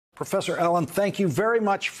Professor Allen, thank you very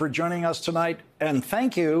much for joining us tonight, and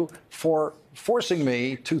thank you for forcing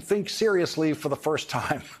me to think seriously for the first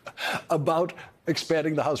time about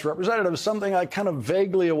expanding the House of Representatives, something I kind of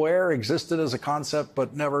vaguely aware existed as a concept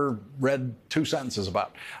but never read two sentences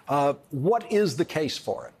about. What is the case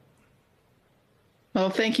for it?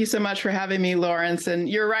 Well, thank you so much for having me, Lawrence. And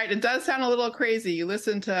you're right, it does sound a little crazy. You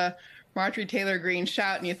listen to Marjorie Taylor Greene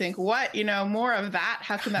shout and you think, what, more of that?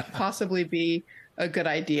 How can that possibly be a good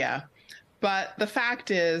idea? But the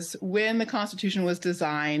fact is, when the Constitution was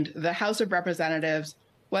designed, the House of Representatives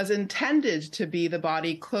was intended to be the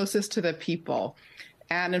body closest to the people.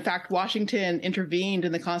 And in fact, Washington intervened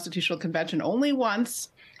in the Constitutional Convention only once,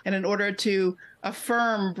 and in order to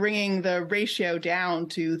affirm bringing the ratio down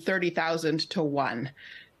to 30,000 to 1.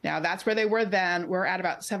 Now, that's where they were then. We're at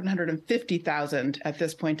about 750,000 at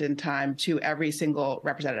this point in time to every single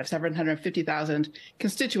representative, 750,000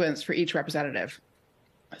 constituents for each representative.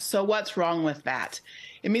 So what's wrong with that?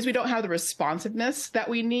 It means we don't have the responsiveness that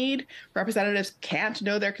we need. Representatives can't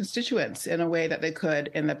know their constituents in a way that they could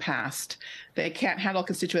in the past. They can't handle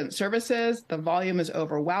constituent services. The volume is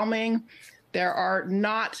overwhelming. There are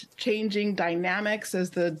not changing dynamics as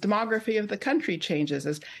the demography of the country changes.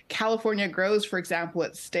 As California grows, for example,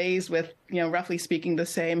 it stays with, roughly speaking, the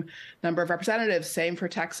same number of representatives, same for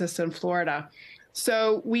Texas and Florida.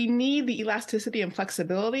 So we need the elasticity and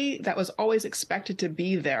flexibility that was always expected to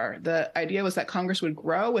be there. The idea was that Congress would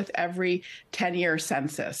grow with every 10-year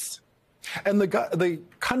census. And the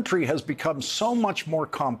country has become so much more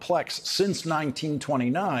complex since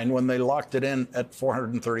 1929, when they locked it in at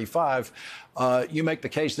 435. You make the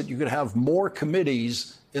case that you could have more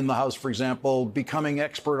committees in the House, for example, becoming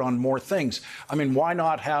expert on more things. I mean, why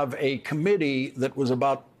not have a committee that was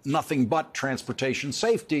about nothing but transportation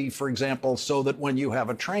safety, for example, so that when you have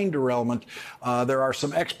a train derailment, there are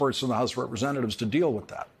some experts in the House of Representatives to deal with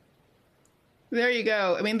that? There you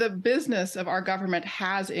go. I mean, the business of our government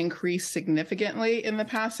has increased significantly in the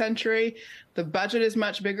past century. The budget is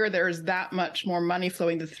much bigger. There is that much more money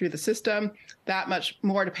flowing through the system, that much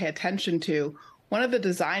more to pay attention to. One of the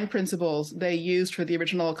design principles they used for the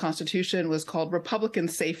original Constitution was called Republican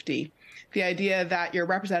safety. The idea that your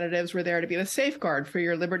representatives were there to be the safeguard for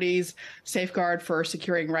your liberties, safeguard for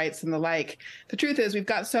securing rights and the like. The truth is, we've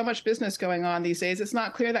got so much business going on these days, it's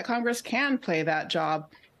not clear that Congress can play that job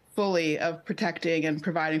fully of protecting and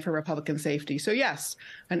providing for Republican safety. So yes,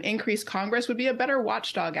 an increased Congress would be a better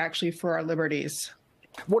watchdog, actually, for our liberties.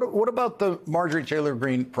 What about the Marjorie Taylor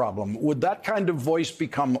Greene problem? Would that kind of voice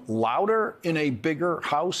become louder in a bigger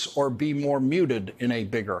House or be more muted in a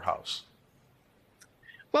bigger House?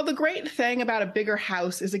 Well, the great thing about a bigger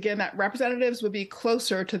House is, again, that representatives would be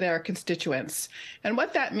closer to their constituents. And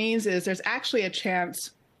what that means is there's actually a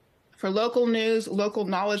chance for local news, local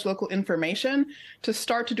knowledge, local information to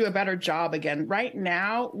start to do a better job again. Right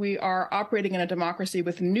now, we are operating in a democracy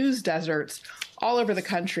with news deserts all over the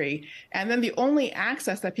country. And then the only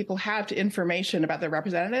access that people have to information about their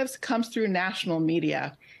representatives comes through national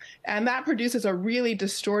media. And that produces a really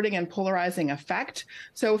distorting and polarizing effect.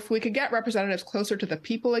 So if we could get representatives closer to the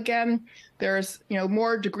people again, there's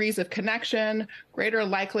more degrees of connection, greater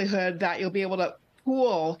likelihood that you'll be able to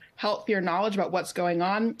pool healthier knowledge about what's going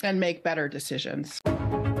on and make better decisions.